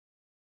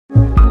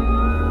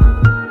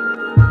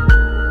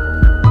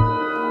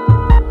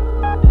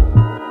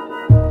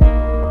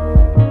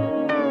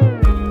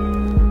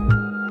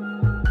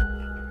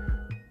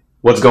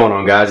What's going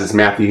on, guys? It's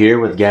Matthew here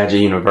with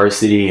Gadget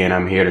University, and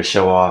I'm here to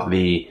show off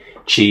the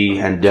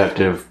Qi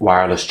inductive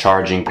wireless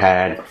charging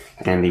pad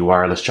and the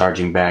wireless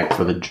charging back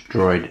for the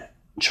Droid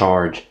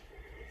Charge.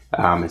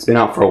 It's been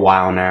out for a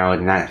while now,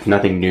 and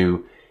nothing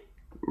new.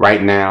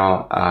 Right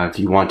now, if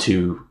you want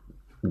to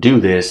do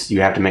this,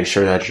 you have to make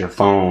sure that your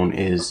phone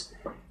is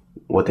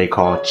what they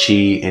call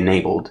Qi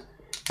enabled.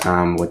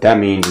 What that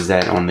means is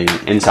that on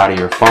the inside of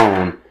your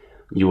phone,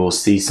 you will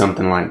see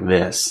something like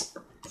this.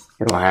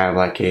 It'll have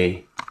like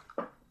a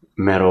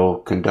metal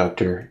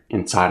conductor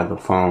inside of the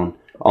phone.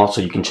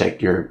 Also, you can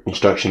check your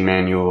instruction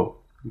manual,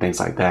 things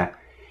like that.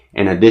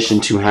 In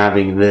addition to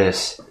having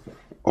this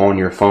on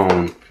your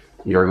phone,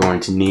 you're going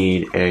to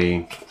need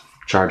a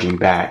charging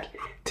back.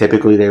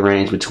 Typically, they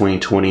range between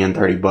 20 and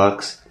 30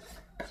 bucks,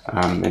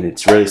 and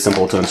it's really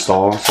simple to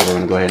install. So we're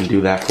going to go ahead and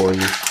do that for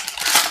you.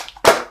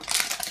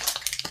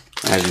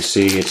 As you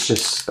see, it's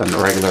just a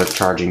regular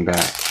charging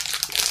back.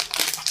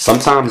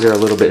 Sometimes they're a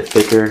little bit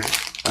thicker.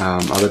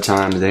 Other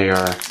times they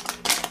are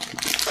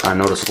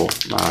noticeable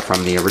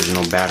from the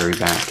original battery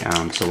back.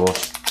 So we'll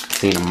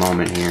see in a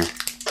moment here.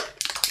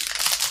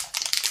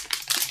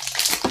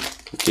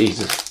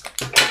 Jesus.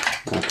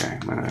 Okay,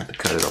 I'm gonna have to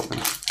cut it open.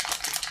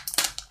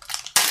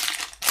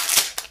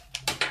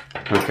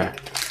 Okay,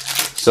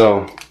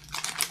 so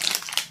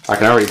I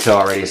can already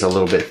tell it's a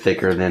little bit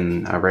thicker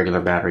than a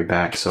regular battery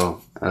back.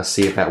 So let's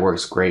see if that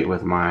works great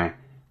with my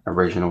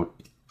original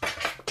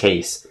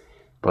case.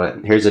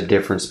 But here's a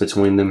difference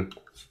between them.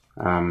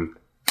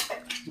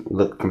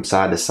 Look from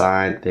side to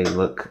side, they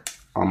look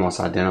almost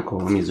identical.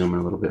 Let me zoom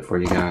in a little bit for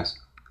you guys.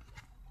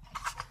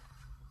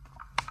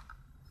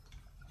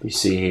 You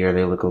see here,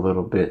 they look a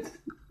little bit.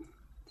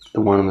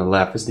 The one on the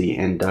left is the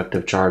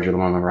inductive charger, the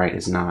one on the right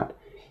is not.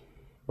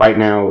 Right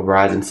now,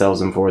 Verizon sells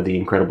them for the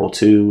Incredible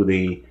 2,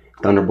 the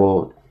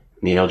Thunderbolt,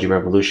 the LG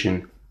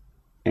Revolution,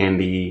 and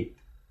the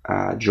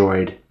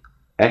Droid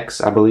X,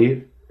 I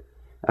believe,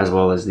 as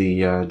well as the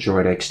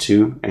Droid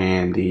X2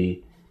 and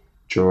the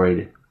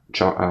Droid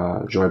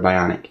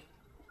Bionic.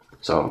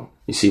 So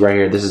you see right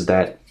here, this is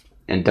that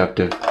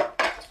inductive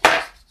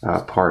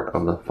part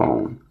of the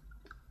phone.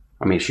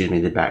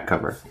 The back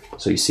cover.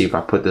 So you see, if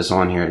I put this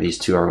on here, these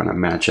two are going to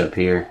match up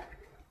here.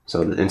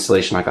 So the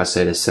installation, like I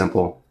said, is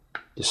simple.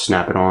 Just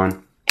snap it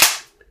on.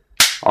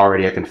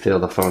 Already I can feel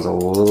the phone's a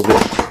little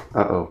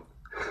bit,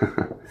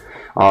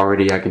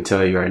 already I can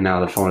tell you right now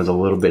the phone is a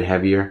little bit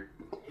heavier.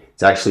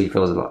 It actually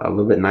feels a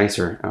little bit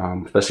nicer,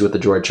 especially with the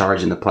Droid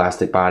Charge and the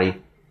plastic body.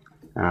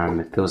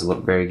 It feels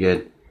very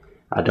good.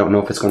 I don't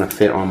know if it's going to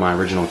fit on my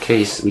original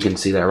case. We can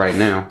see that right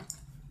now.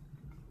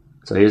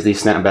 So here's the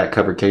snapback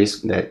cover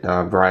case that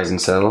Verizon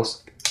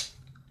sells,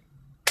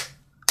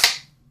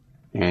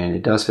 and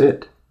it does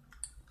fit.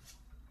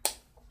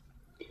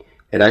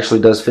 It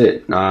actually does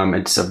fit.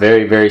 It's a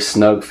very, very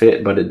snug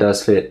fit, but it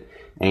does fit.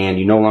 And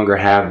you no longer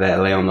have that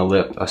lay on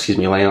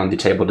the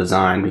table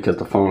design, because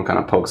the phone kind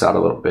of pokes out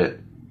a little bit.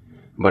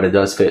 But it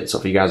does fit. So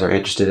if you guys are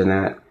interested in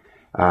that,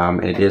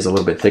 it is a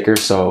little bit thicker.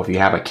 So if you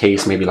have a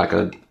case, maybe like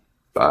a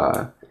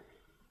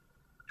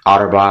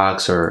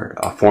OtterBox or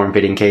a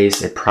form-fitting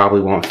case, it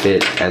probably won't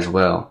fit as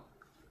well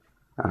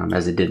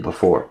as it did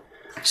before.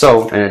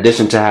 So in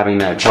addition to having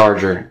that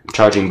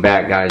charging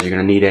back, guys, you're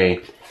going to need a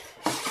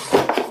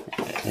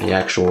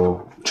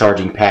actual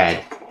charging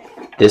pad.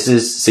 This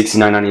is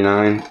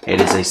 $69.99. It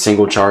is a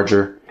single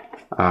charger.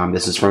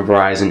 This is from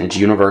Verizon. It's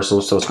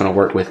universal, so it's going to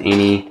work with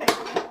any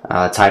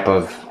type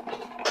of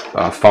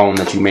phone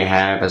that you may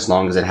have, as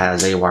long as it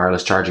has a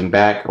wireless charging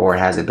back or it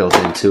has it built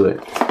into it.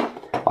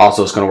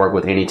 Also, it's going to work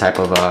with any type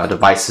of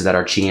devices that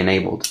are Qi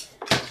enabled.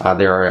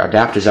 There are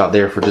adapters out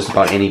there for just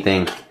about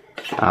anything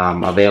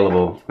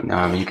available.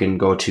 You can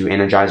go to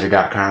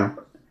Energizer.com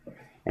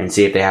and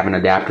see if they have an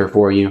adapter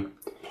for you.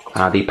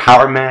 The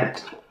power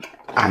mat,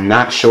 I'm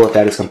not sure if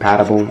that is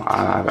compatible.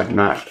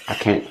 I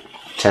can't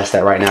test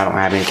that right now. I don't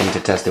have anything to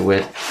test it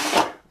with.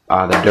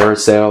 The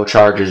Duracell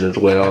chargers as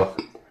well.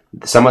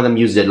 Some of them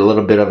use a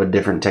little bit of a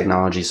different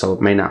technology, so it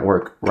may not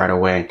work right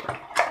away.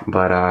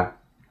 But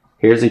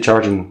here's the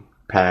charging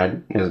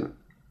pad.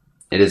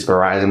 It is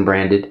Verizon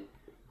branded.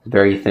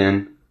 Very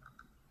thin,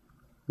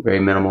 very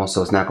minimal,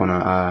 so it's not going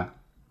to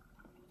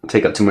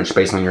take up too much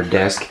space on your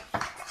desk.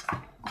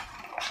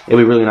 It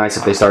would be really nice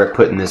if they started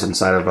putting this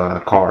inside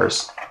of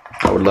cars.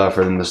 I would love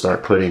for them to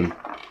start putting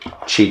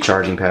Qi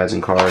charging pads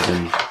in cars,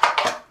 and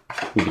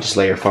you can just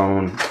lay your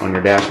phone on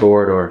your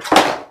dashboard or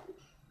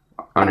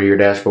under your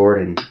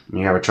dashboard and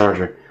you have a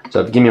charger. So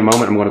if you give me a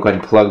moment, I'm going to go ahead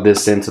and plug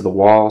this into the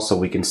wall so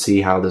we can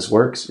see how this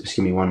works. Just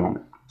give me one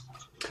moment.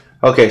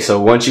 Okay,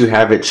 so once you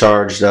have it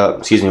charged up,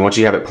 once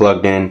you have it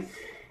plugged in,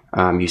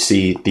 you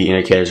see the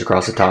indicators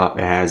across the top.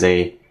 It has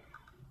a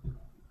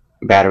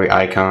battery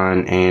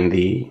icon and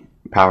the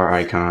power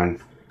icon,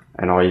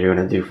 and all you're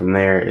going to do from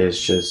there is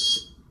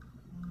just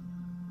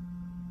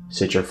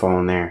sit your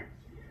phone there.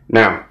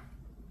 Now,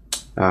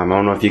 I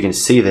don't know if you can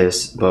see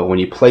this, but when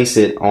you place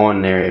it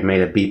on there, it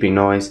made a beeping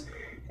noise,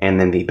 and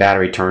then the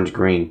battery turns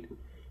green.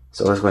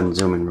 So let's go ahead and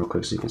zoom in real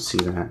quick so you can see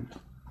that.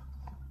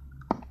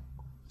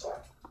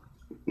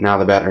 Now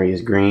the battery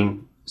is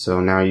green, so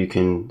now you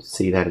can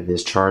see that it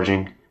is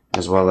charging,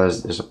 as well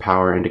as there's a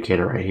power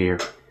indicator right here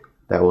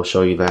that will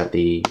show you that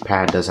the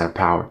pad does have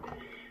power.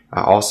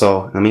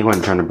 Also, let me go ahead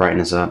and turn the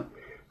brightness up,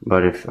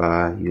 but if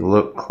you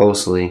look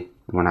closely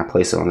when I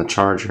place it on the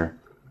charger,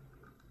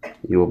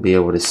 you will be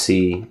able to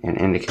see an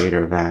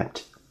indicator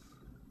that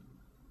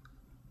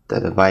the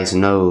device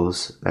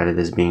knows that it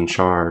is being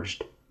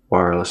charged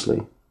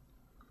wirelessly.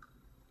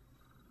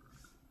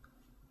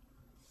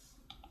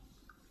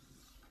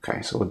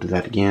 Okay, so we'll do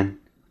that again.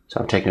 So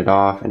I've taken it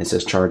off and it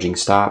says charging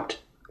stopped.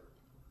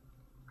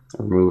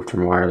 Removed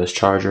from wireless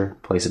charger,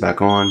 place it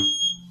back on.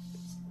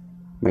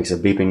 Makes a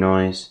beeping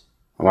noise.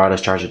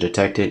 Wireless charger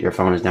detected, your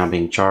phone is now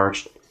being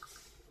charged.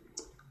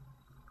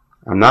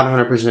 I'm not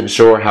 100%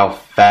 sure how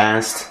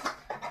fast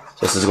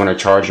this is going to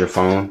charge your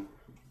phone.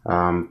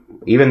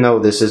 Even though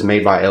this is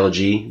made by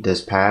LG,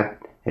 this pad,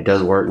 it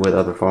does work with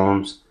other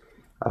phones.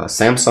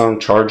 Samsung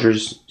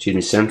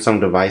Samsung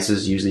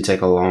devices usually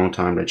take a long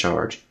time to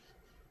charge.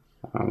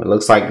 It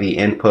looks like the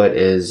input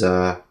is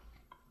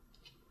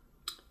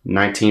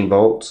 19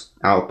 volts,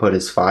 output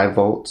is 5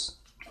 volts.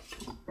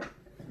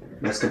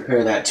 Let's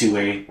compare that to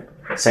a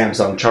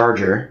Samsung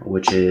charger,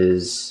 which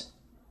is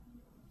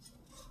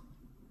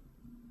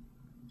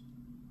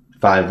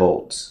 5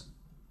 volts.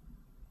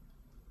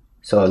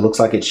 So it looks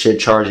like it should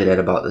charge it at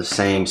about the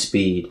same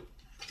speed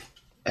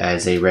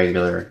as a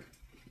regular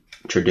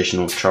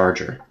traditional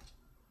charger.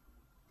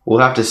 We'll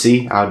have to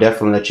see. I'll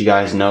definitely let you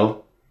guys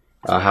know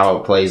how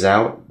it plays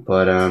out.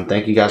 But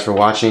thank you guys for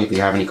watching. If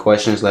you have any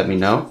questions, let me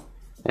know.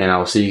 And I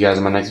will see you guys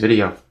in my next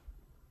video.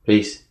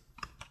 Peace.